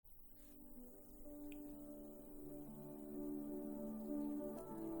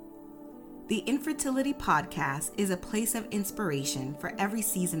The Infertility Podcast is a place of inspiration for every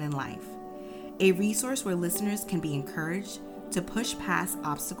season in life, a resource where listeners can be encouraged to push past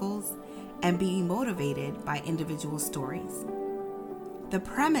obstacles and be motivated by individual stories. The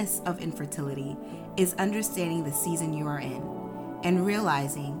premise of infertility is understanding the season you are in and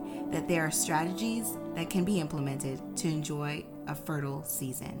realizing that there are strategies that can be implemented to enjoy a fertile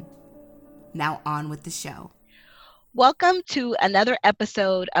season. Now on with the show. Welcome to another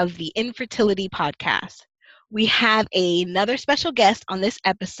episode of the Infertility Podcast. We have another special guest on this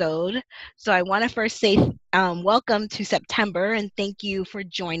episode. So I want to first say welcome to September and thank you for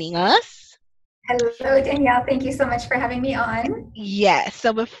joining us. Hello, Danielle. Thank you so much for having me on. Yes.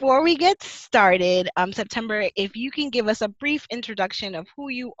 So before we get started, September, if you can give us a brief introduction of who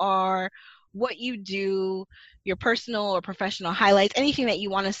you are, what you do, your personal or professional highlights, anything that you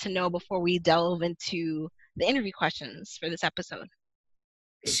want us to know before we delve into the interview questions for this episode.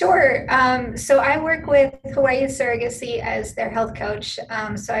 Sure. So I work with Hawaii Surrogacy as their health coach.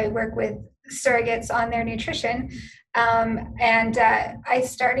 So I work with surrogates on their nutrition. I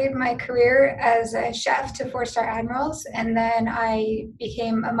started my career as a chef to 4-star admirals, and then I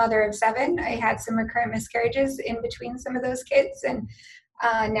became a mother of 7. I had some recurrent miscarriages in between some of those kids, and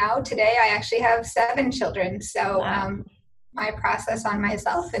now today I actually have 7 children. So Wow. My process on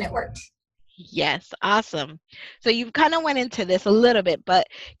myself, and it worked. Yes, awesome. So you've kind of went into this a little bit, but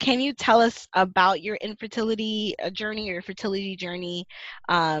can you tell us about your infertility journey or your fertility journey?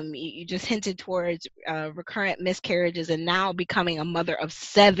 You just hinted towards recurrent miscarriages and now becoming a mother of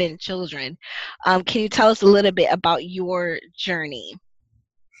 7 children. Can you tell us a little bit about your journey?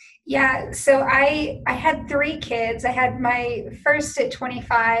 Yeah, so I had 3 kids. I had my first at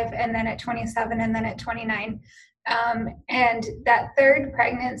 25, and then at 27, and then at 29. And that third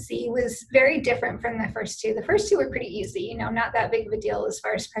pregnancy was very different from the first 2. The first 2 were pretty easy, not that big of a deal as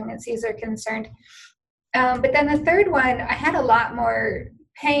far as pregnancies are concerned. But then the third one, I had a lot more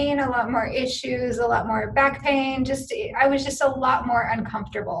pain, a lot more issues, a lot more back pain. I was just a lot more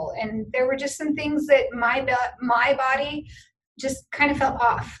uncomfortable. And there were just some things that my body just kind of felt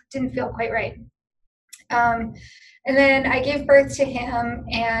off, didn't feel quite right. And then I gave birth to him,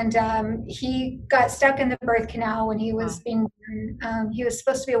 and he got stuck in the birth canal when he was being born. He was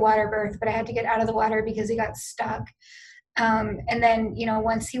supposed to be a water birth, but I had to get out of the water because he got stuck. And then,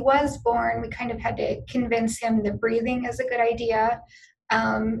 once he was born, we kind of had to convince him that breathing is a good idea.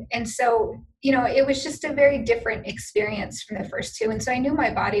 And so, it was just a very different experience from the first 2. And so I knew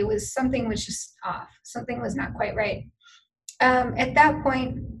my body something was just off. Something was not quite right. At that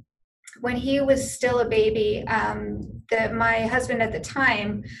point, when he was still a baby, my husband at the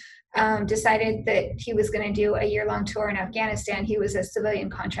time decided that he was going to do a year-long tour in Afghanistan. He was a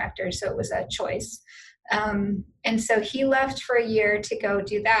civilian contractor, so it was a choice. And so he left for a year to go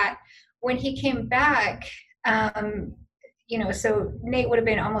do that. When he came back, so Nate would have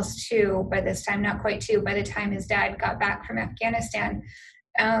been almost 2 by this time, not quite 2, by the time his dad got back from Afghanistan.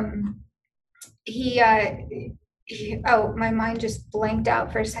 My mind just blanked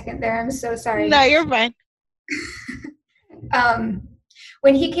out for a second there. I'm so sorry. No, you're fine.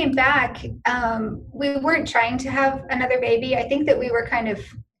 When he came back, we weren't trying to have another baby. I think that we were kind of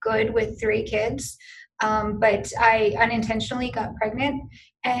good with 3 kids, but I unintentionally got pregnant.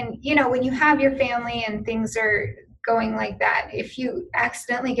 And, when you have your family and things are going like that, if you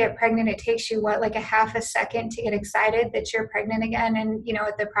accidentally get pregnant, it takes you like a half a second to get excited that you're pregnant again, and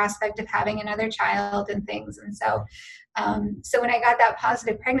at the prospect of having another child and things. And so when I got that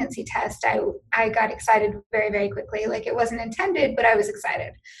positive pregnancy test, I got excited very, very quickly. Like, it wasn't intended, but I was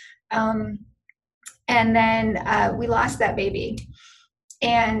excited. And then we lost that baby.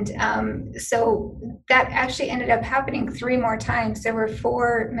 And so that actually ended up happening 3 more times. There were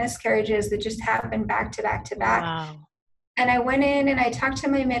 4 miscarriages that just happened back to back to back. Wow. And I went in and I talked to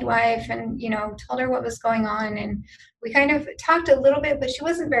my midwife and, told her what was going on. And we kind of talked a little bit, but she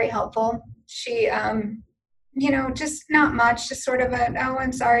wasn't very helpful. She, just not much, just sort of oh,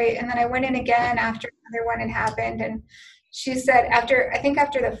 I'm sorry. And then I went in again after another one had happened. And she said after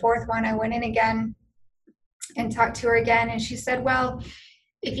the 4th one, I went in again and talked to her again. And she said, well,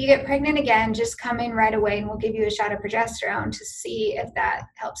 if you get pregnant again, just come in right away and we'll give you a shot of progesterone to see if that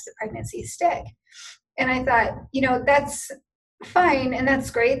helps the pregnancy stick. And I thought, that's fine. And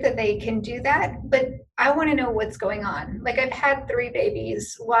that's great that they can do that. But I want to know what's going on. Like, I've had 3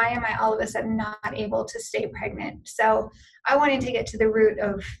 babies. Why am I all of a sudden not able to stay pregnant? So I wanted to get to the root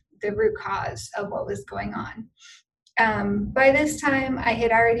cause of what was going on. By this time, I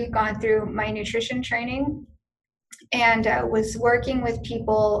had already gone through my nutrition training. and was working with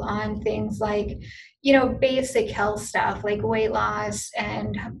people on things like, basic health stuff like weight loss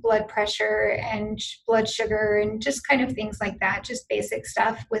and blood pressure and blood sugar and just kind of things like that, just basic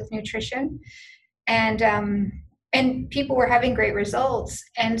stuff with nutrition. And people were having great results.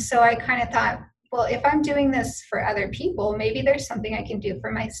 And so I kind of thought, well, if I'm doing this for other people, maybe there's something I can do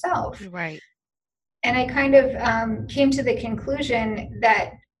for myself. Right. And I kind of came to the conclusion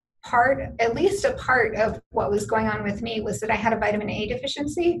that at least a part of what was going on with me was that I had a vitamin A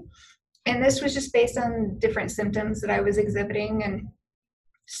deficiency. And this was just based on different symptoms that I was exhibiting. And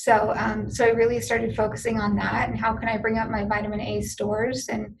so I really started focusing on that and how can I bring up my vitamin A stores,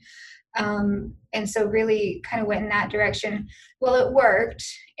 and so really kind of went in that direction. Well, it worked,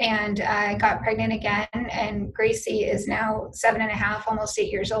 and I got pregnant again, and Gracie is now 7.5, almost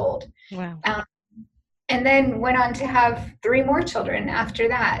 8 years old. Wow. And then went on to have 3 more children after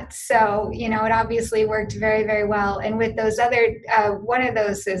that. So, it obviously worked very, very well. And with those other, one of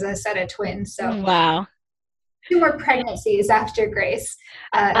those is a set of twins. So wow. 2 more pregnancies after Grace.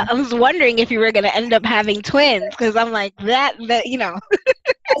 I was wondering if you were going to end up having twins, because I'm like that, At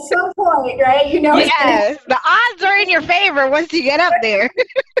some point, right? Yes, the odds are in your favor once you get up there.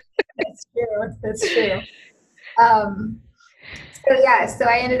 That's true. So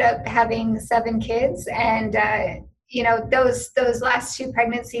I ended up having 7 kids, and those last 2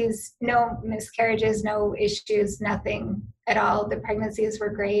 pregnancies, no miscarriages, no issues, nothing at all. The pregnancies were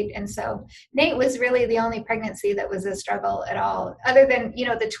great, and so Nate was really the only pregnancy that was a struggle at all, other than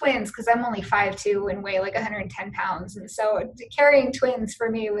the twins, because I'm only 5'2" and weigh like 110 pounds, and so carrying twins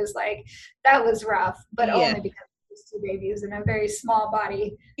for me was like, that was rough, but only because of these 2 babies in a very small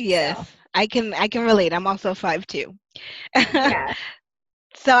body. Yes, so. I can relate. I'm also 5'2". Yeah.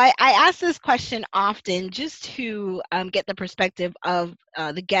 So I ask this question often just to get the perspective of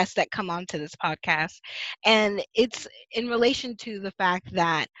the guests that come onto this podcast. And it's in relation to the fact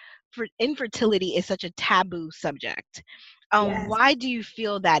that infertility is such a taboo subject. Yes. Why do you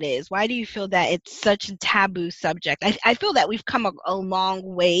feel that is? Why do you feel that it's such a taboo subject? I feel that we've come a long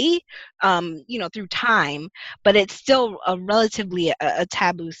way, through time, but it's still a relatively a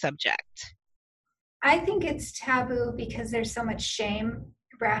taboo subject. I think it's taboo because there's so much shame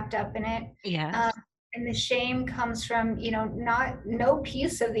wrapped up in it. Yeah. And the shame comes from, no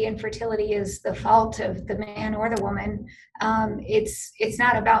piece of the infertility is the fault of the man or the woman. It's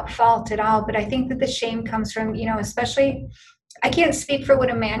not about fault at all, but I think that the shame comes from, especially, I can't speak for what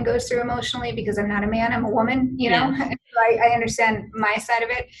a man goes through emotionally because I'm not a man, I'm a woman, Yeah. I understand my side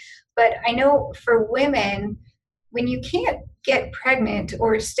of it, but I know for women, when you can't get pregnant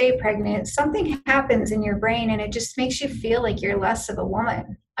or stay pregnant, something happens in your brain and it just makes you feel like you're less of a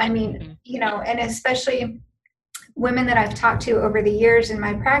woman. I mean, and especially women that I've talked to over the years in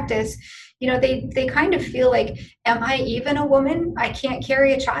my practice, they kind of feel like, am I even a woman? I can't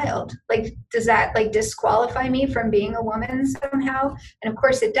carry a child. Like, does that disqualify me from being a woman somehow? And of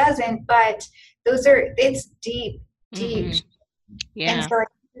course it doesn't, but it's deep. Mm-hmm. Yeah. And so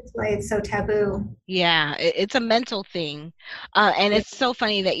that's why it's so taboo. Yeah, it's a mental thing. And it's so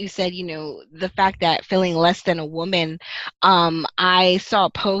funny that you said, the fact that feeling less than a woman. I saw a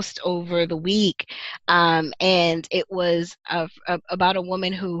post over the week, and it was about a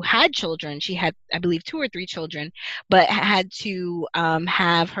woman who had children. She had, I believe, 2 or 3 children, but had to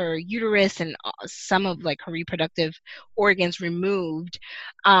have her uterus and some of her reproductive organs removed.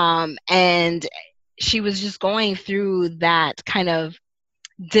 And she was just going through that kind of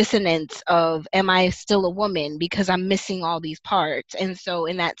dissonance of, am I still a woman because I'm missing all these parts? And so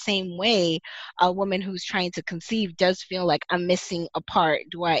in that same way, a woman who's trying to conceive does feel like, I'm missing a part.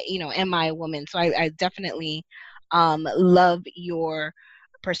 Am I a woman? So I definitely love your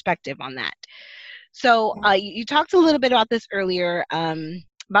perspective on that. So you talked a little bit about this earlier,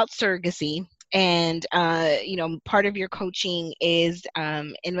 about surrogacy. And, part of your coaching is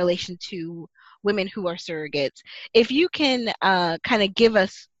in relation to women who are surrogates. If you can kind of give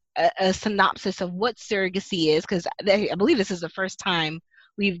us a synopsis of what surrogacy is, because I believe this is the first time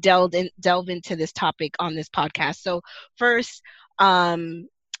we've delved into this topic on this podcast. So first,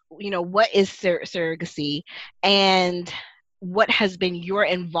 what is surrogacy, and what has been your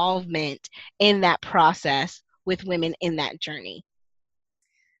involvement in that process with women in that journey?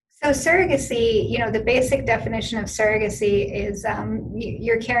 So surrogacy, the basic definition of surrogacy is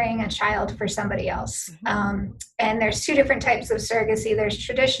you're carrying a child for somebody else. And there's 2 different types of surrogacy. There's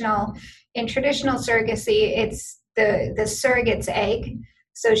traditional. In traditional surrogacy, it's the surrogate's egg.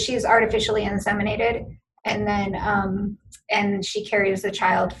 So she's artificially inseminated, and then and she carries the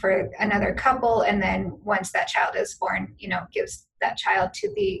child for another couple, and then once that child is born, gives that child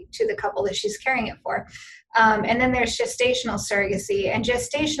to the couple that she's carrying it for. And then there's gestational surrogacy, and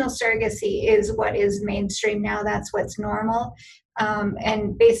gestational surrogacy is what is mainstream now. That's what's normal.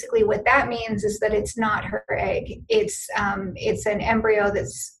 And basically what that means is that it's not her egg. It's an embryo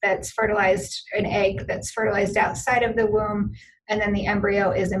that's fertilized, an egg that's fertilized outside of the womb, and then the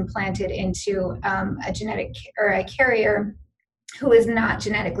embryo is implanted into a genetic or a carrier who is not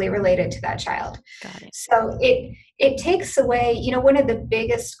genetically related to that child. Got it. So it takes away, one of the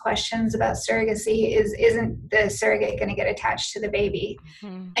biggest questions about surrogacy is, isn't the surrogate going to get attached to the baby?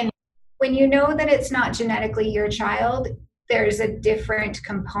 Mm-hmm. And when you know that it's not genetically your child, there's a different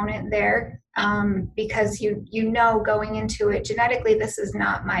component there, because you know going into it genetically, this is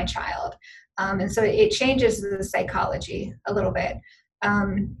not my child. And so it changes the psychology a little bit.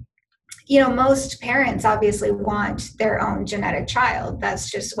 Most parents obviously want their own genetic child.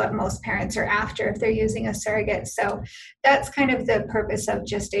 That's just what most parents are after if they're using a surrogate. So that's kind of the purpose of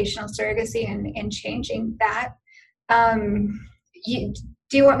gestational surrogacy and changing that.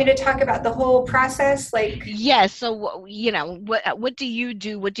 Do you want me to talk about the whole process? Yes. So, what do you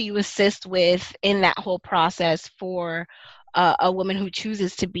do? What do you assist with in that whole process for a woman who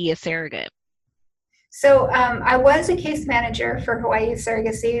chooses to be a surrogate? So I was a case manager for Hawaii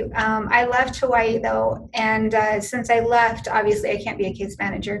Surrogacy. I left Hawaii though, and since I left, obviously I can't be a case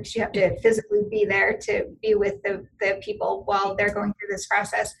manager because you have to physically be there to be with the people while they're going through this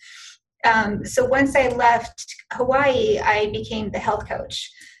process. So once I left Hawaii, I became the health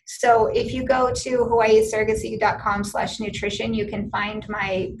coach. So if you go to hawaiisurrogacy.com/nutrition, you can find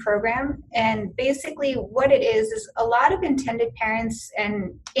my program. And basically what it is a lot of intended parents,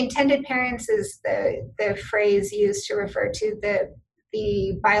 and intended parents is the phrase used to refer to the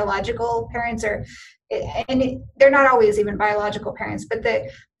biological parents, they're not always even biological parents, but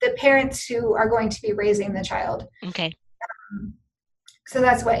the parents who are going to be raising the child. Okay. So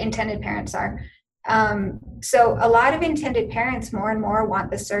that's what intended parents are. So a lot of intended parents more and more want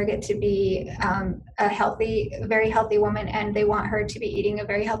the surrogate to be a very healthy woman, and they want her to be eating a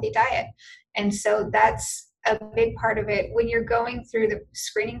very healthy diet. And so that's a big part of it. When you're going through the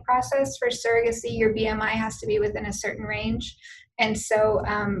screening process for surrogacy, your BMI has to be within a certain range. And so,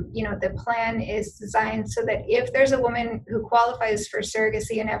 the plan is designed so that if there's a woman who qualifies for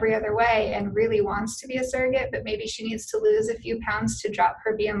surrogacy in every other way and really wants to be a surrogate, but maybe she needs to lose a few pounds to drop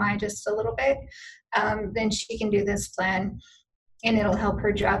her BMI just a little bit, then she can do this plan and it'll help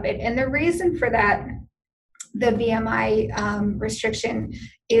her drop it. And the reason for that, the BMI restriction,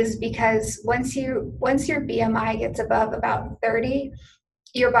 is because once your BMI gets above about 30,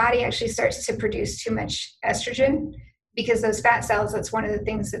 your body actually starts to produce too much estrogen. Because those fat cells, that's one of the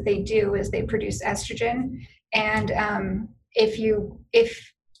things that they do, is they produce estrogen. And if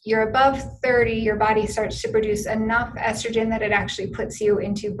you're above 30, your body starts to produce enough estrogen that it actually puts you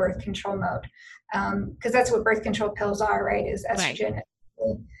into birth control mode. Because that's what birth control pills are, right? Is estrogen.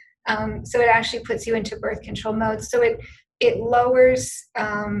 Right. So it actually puts you into birth control mode. So it lowers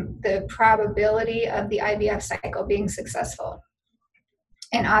the probability of the IVF cycle being successful.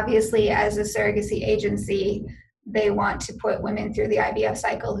 And obviously, as a surrogacy agency, they want to put women through the IVF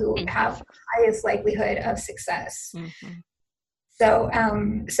cycle who have highest likelihood of success. Mm-hmm.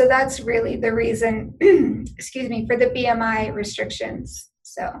 So that's really the reason, for the BMI restrictions.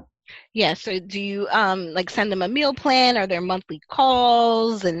 So. Yeah. So do you send them a meal plan? Are there monthly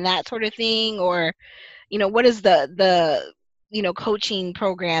calls and that sort of thing? Or, what does the coaching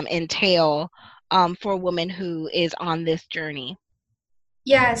program entail for a woman who is on this journey?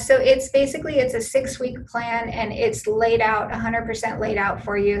 Yeah, so it's a 6-week plan, and it's laid out 100% laid out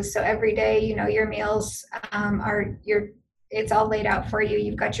for you. So every day, your meals it's all laid out for you.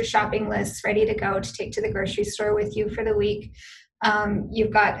 You've got your shopping lists ready to go to take to the grocery store with you for the week.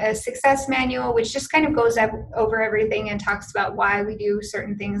 You've got a success manual, which just kind of goes over everything and talks about why we do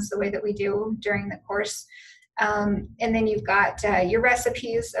certain things the way that we do during the course. And then you've got your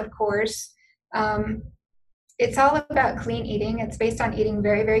recipes, of course. It's all about clean eating. It's based on eating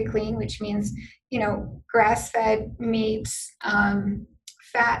very, very clean, which means, grass-fed meats,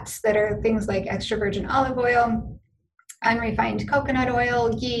 fats that are things like extra virgin olive oil, unrefined coconut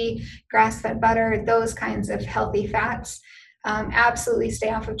oil, ghee, grass-fed butter, those kinds of healthy fats. Absolutely stay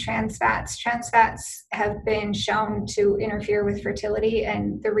off of trans fats. Trans fats have been shown to interfere with fertility,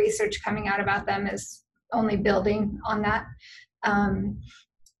 and the research coming out about them is only building on that.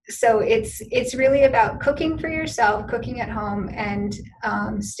 So it's really about cooking for yourself, cooking at home, and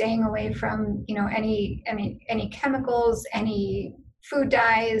staying away from any chemicals, any food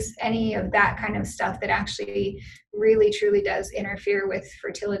dyes, any of that kind of stuff that actually really truly does interfere with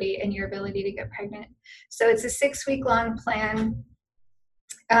fertility and your ability to get pregnant. So it's a 6-week long plan.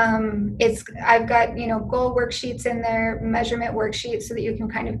 I've got, goal worksheets in there, measurement worksheets, so that you can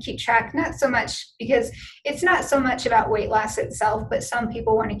kind of keep track. Not so much, because it's not so much about weight loss itself, but some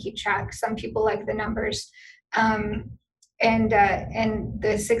people want to keep track. Some people like the numbers. Um, and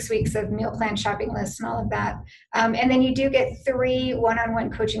the 6 weeks of meal plan shopping lists and all of that. And then you do get 3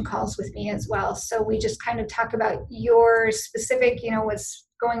 one-on-one coaching calls with me as well. So we just kind of talk about your specific, what's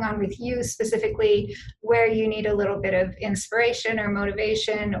going on with you specifically, where you need a little bit of inspiration or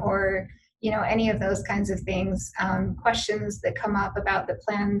motivation, or any of those kinds of things, questions that come up about the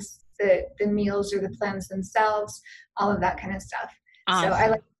plans, the meals, or the plans themselves, all of that kind of stuff. Awesome. So I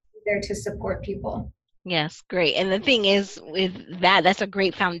like to be there to support people. Yes, great. And the thing is with that's a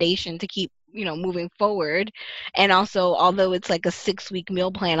great foundation to keep, moving forward. And also, although it's like a 6-week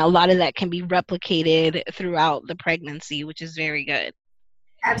meal plan, a lot of that can be replicated throughout the pregnancy, which is very good.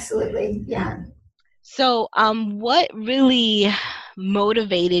 Absolutely. Yeah. So, what really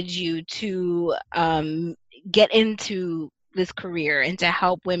motivated you to get into this career and to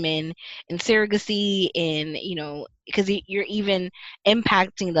help women in surrogacy, because you're even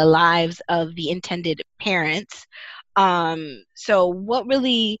impacting the lives of the intended parents. So what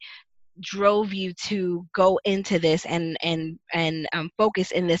really drove you to go into this and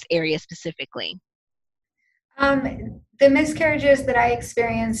focus in this area specifically? The miscarriages that I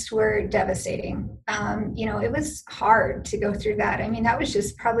experienced were devastating. It was hard to go through that. I mean, that was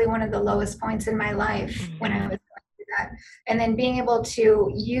just probably one of the lowest points in my life when I was going through that. And then being able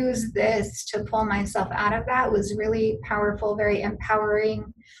to use this to pull myself out of that was really powerful, very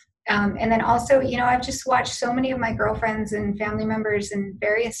empowering. And then also, I've just watched so many of my girlfriends and family members and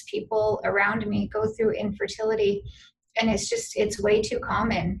various people around me go through infertility. And it's way too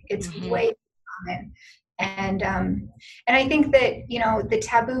common. It's way too common. And I think that, the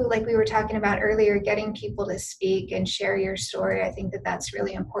taboo, like we were talking about earlier, getting people to speak and share your story, I think that that's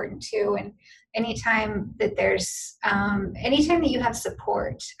really important too. And anytime that anytime that you have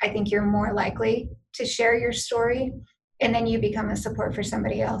support, I think you're more likely to share your story, and then you become a support for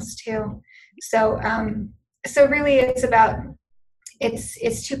somebody else too. So really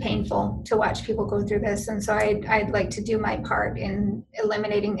it's too painful to watch people go through this. And so I'd like to do my part in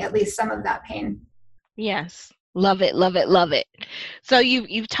eliminating at least some of that pain. Yes. Love it, love it, love it. So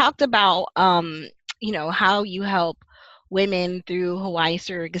you've talked about how you help women through Hawaii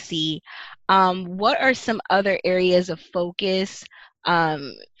surrogacy. What are some other areas of focus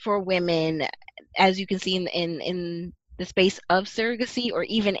for women, as you can see in the space of surrogacy, or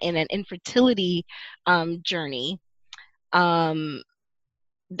even in an infertility journey,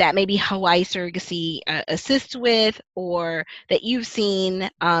 that maybe Hawaii surrogacy assists with, or that you've seen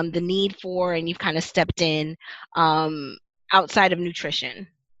the need for, and you've kind of stepped in outside of nutrition?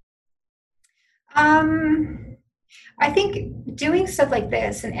 I think doing stuff like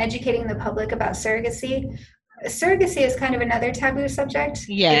this and educating the public about surrogacy is kind of another taboo subject.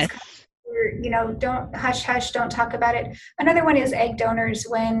 Yes. Don't hush hush, don't talk about it. Another one is egg donors.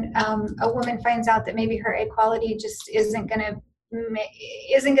 When a woman finds out that maybe her egg quality just isn't going to make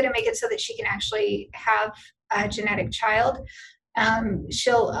it so that she can actually have a genetic child,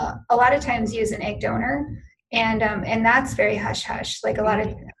 she'll a lot of times use an egg donor, and that's very hush hush. Like a lot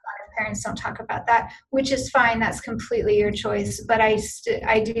of parents don't talk about that, which is fine. That's completely your choice. But I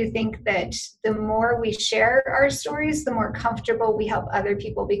do think that the more we share our stories, the more comfortable we help other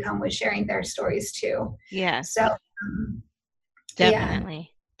people become with sharing their stories too. Yeah. So definitely. Yeah.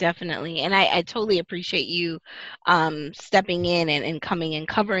 Definitely. And I totally appreciate you stepping in and coming and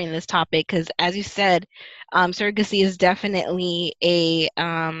covering this topic, because as you said, surrogacy is definitely a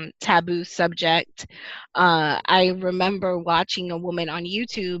taboo subject. I remember watching a woman on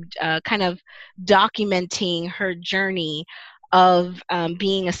YouTube kind of documenting her journey of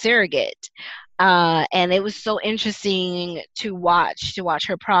being a surrogate. And it was so interesting to watch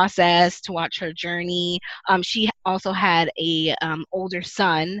her process, to watch her journey. She also had a older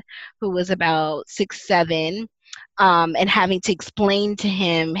son who was about 6, 7, and having to explain to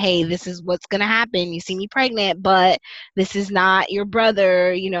him, hey, this is what's going to happen. You see me pregnant, but this is not your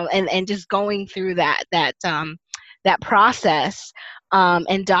brother, and just going through that process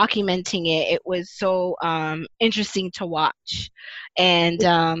and documenting it. It was so interesting to watch.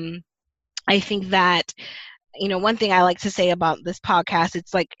 And I think that, one thing I like to say about this podcast,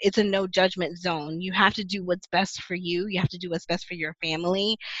 it's a no judgment zone. You have to do what's best for you. You have to do what's best for your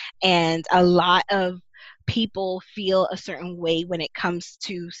family. And a lot of people feel a certain way when it comes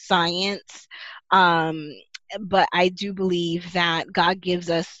to science. but I do believe that God gives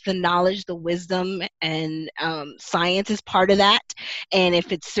us the knowledge, the wisdom, and science is part of that. And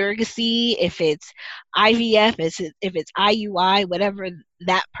if it's surrogacy, if it's IVF, if it's IUI, whatever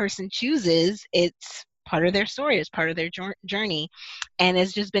that person chooses, it's part of their story, it's part of their journey. And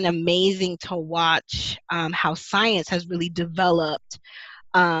it's just been amazing to watch how science has really developed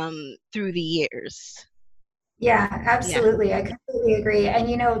through the years. Yeah, absolutely. I completely agree.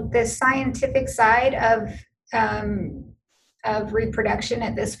 And the scientific side of reproduction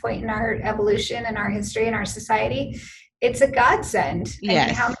at this point in our evolution and our history and our society, it's a godsend. Yes. I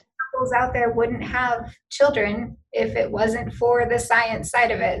mean, how many couples out there wouldn't have children if it wasn't for the science side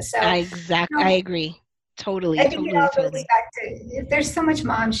of it? So I agree. Totally. I think totally, it all goes back to, there's so much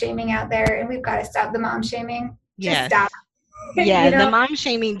mom shaming out there, and we've got to stop the mom shaming. Just stop. Yeah, the mom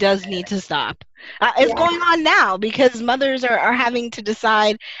shaming does need to stop. It's going on now because mothers are having to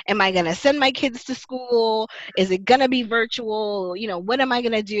decide, am I going to send my kids to school? Is it going to be virtual? What am I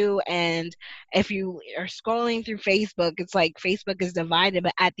going to do? And if you are scrolling through Facebook, it's like Facebook is divided,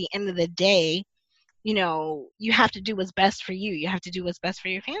 but at the end of the day, you have to do what's best for you. You have to do what's best for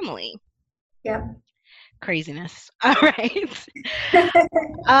your family. Yeah. Craziness. All right.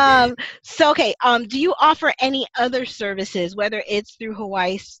 So okay. Do you offer any other services, whether it's through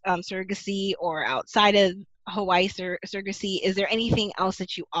Hawaii surrogacy or outside of Hawaii surrogacy? Is there anything else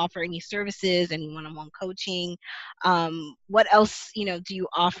that you offer? Any services? Any one-on-one coaching? What else, do you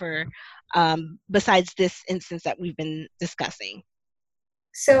offer besides this instance that we've been discussing?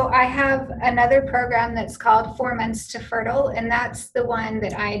 So I have another program that's called 4 Months to Fertile, and that's the one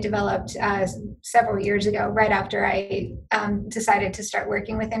that I developed several years ago, right after I decided to start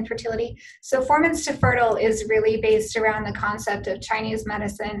working with infertility. So 4 Months to Fertile is really based around the concept of Chinese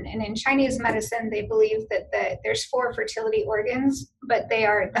medicine. And in Chinese medicine, they believe that there's 4 fertility organs, but they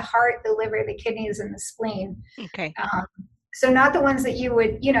are the heart, the liver, the kidneys, and the spleen. Okay. So not the ones that you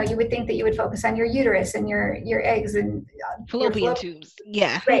would think that you would focus on, your uterus and your eggs and fallopian tubes.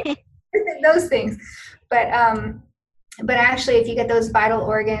 Yeah. Right. Those things. But actually, if you get those vital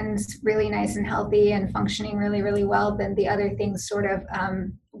organs really nice and healthy and functioning really, really well, then the other things sort of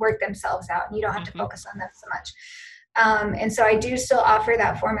work themselves out, and you don't have to focus on them so much. And so I do still offer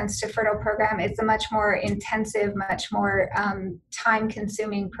that 4 Months to Fertile program. It's a much more intensive, much more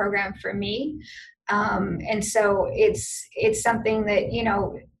time-consuming program for me. And so it's something that,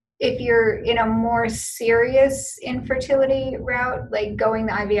 if you're in a more serious infertility route, like going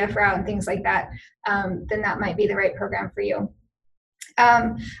the IVF route and things like that, then that might be the right program for you.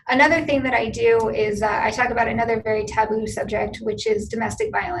 Another thing that I do is I talk about another very taboo subject, which is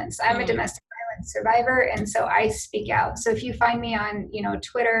domestic violence. I'm a domestic violence survivor, and so I speak out. So if you find me on,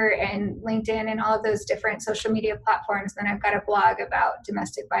 Twitter and LinkedIn and all of those different social media platforms, then I've got a blog about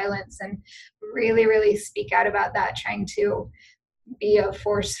domestic violence and really, really speak out about that, trying to be a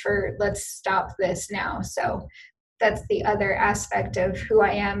force for let's stop this now. So that's the other aspect of who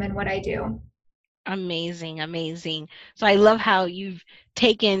I am and what I do. Amazing. So I love how you've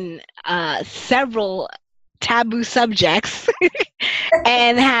taken several taboo subjects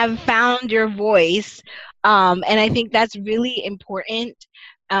and have found your voice. And I think that's really important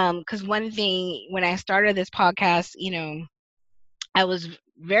because one thing, when I started this podcast, I was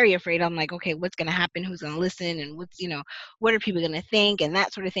very afraid. I'm like, okay, what's going to happen? Who's going to listen? And what are people going to think? And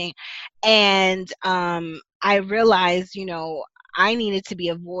that sort of thing. And I realized, I needed to be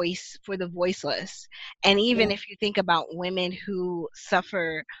a voice for the voiceless. And even if you think about women who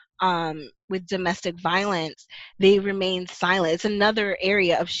suffer with domestic violence, they remain silent. It's another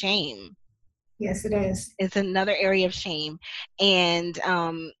area of shame. Yes, it is. It's another area of shame. And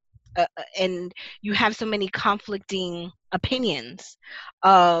you have so many conflicting opinions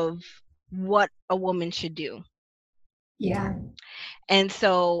of what a woman should do. Yeah. And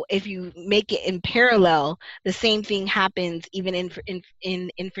so if you make it in parallel, the same thing happens even in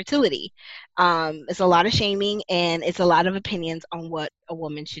infertility. It's a lot of shaming and it's a lot of opinions on what a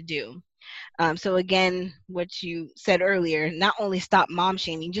woman should do. So again, what you said earlier, not only stop mom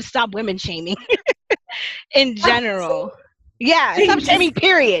shaming, just stop women shaming in general. Yeah, stop shaming,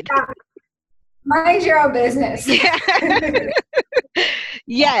 period. Mind your own business. Yeah.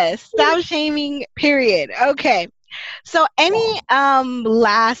 Yes, stop shaming, period. Okay. So any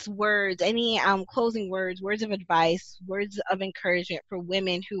last words, any closing words, words of advice, words of encouragement for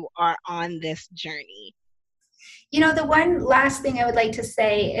women who are on this journey? The one last thing I would like to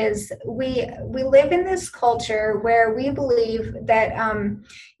say is we live in this culture where we believe that,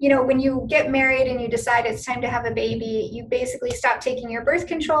 when you get married and you decide it's time to have a baby, you basically stop taking your birth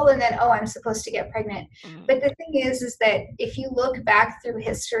control and then, oh, I'm supposed to get pregnant. But the thing is that if you look back through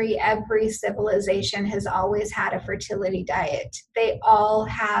history, every civilization has always had a fertility diet. They all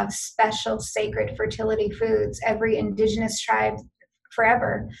have special sacred fertility foods, every indigenous tribe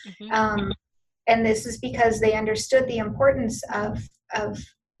forever. And this is because they understood the importance of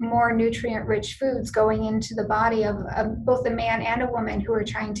more nutrient-rich foods going into the body of both a man and a woman who are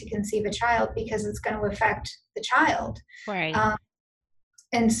trying to conceive a child, because it's going to affect the child. Right.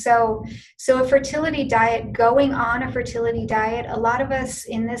 And so a fertility diet, going on a fertility diet, a lot of us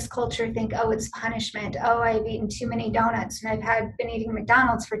in this culture think, oh, it's punishment. Oh, I've eaten too many donuts and I've been eating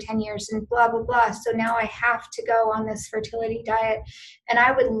McDonald's for 10 years and blah, blah, blah. So now I have to go on this fertility diet. And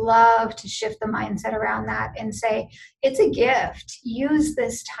I would love to shift the mindset around that and say, it's a gift. Use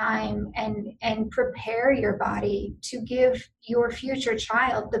this time and prepare your body to give your future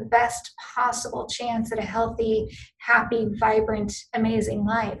child the best possible chance at a healthy, happy, vibrant, amazing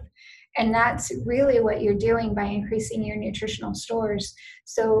life. And that's really what you're doing by increasing your nutritional stores.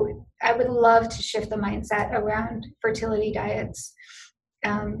 So I would love to shift the mindset around fertility diets,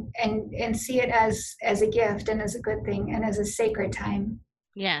 and see it as a gift and as a good thing and as a sacred time.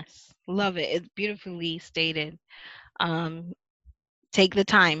 Yes, love it. It's beautifully stated. Take the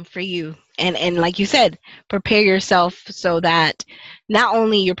time for you, and like you said, prepare yourself so that not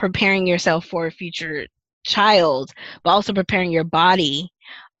only you're preparing yourself for a future child, but also preparing your body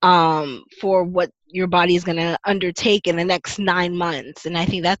for what your body is going to undertake in the next 9 months. And I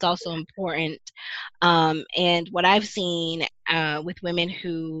think that's also important. And what I've seen with women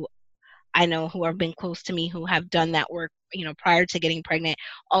who I know who have been close to me who have done that work, prior to getting pregnant,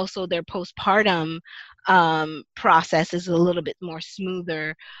 also their postpartum process is a little bit more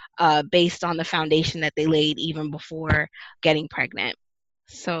smoother based on the foundation that they laid even before getting pregnant.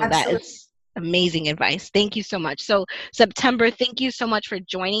 So Absolutely. That is amazing advice. Thank you so much. So September, thank you so much for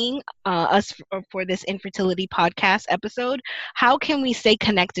joining us for this infertility podcast episode. How can we stay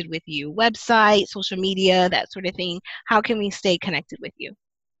connected with you? Website, social media, that sort of thing. How can we stay connected with you?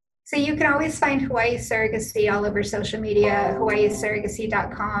 So you can always find Hawaii Surrogacy all over social media,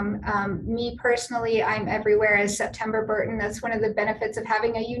 hawaiisurrogacy.com. Me personally, I'm everywhere as September Burton. That's one of the benefits of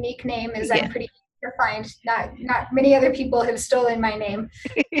having a unique name, is I'm pretty easy to find. Not many other people have stolen my name.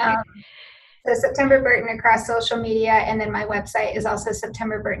 So September Burton across social media, and then my website is also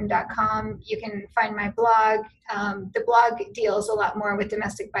septemberburton.com. You can find my blog. The blog deals a lot more with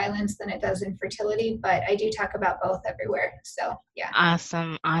domestic violence than it does infertility, but I do talk about both everywhere. So yeah.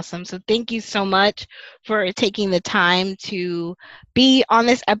 Awesome. So thank you so much for taking the time to be on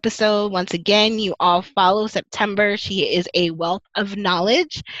this episode. Once again, you all follow September. She is a wealth of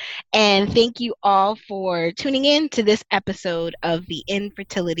knowledge. And thank you all for tuning in to this episode of the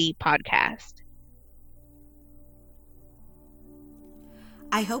Infertility Podcast.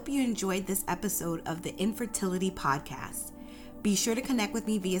 I hope you enjoyed this episode of the Infertility Podcast. Be sure to connect with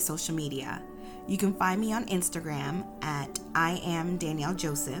me via social media. You can find me on Instagram at I am Danielle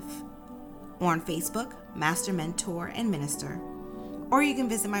Joseph, or on Facebook, Master Mentor and Minister, or you can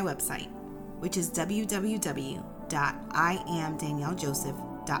visit my website, which is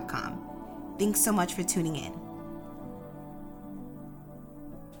www.iamdaniellejoseph.com. Thanks so much for tuning in.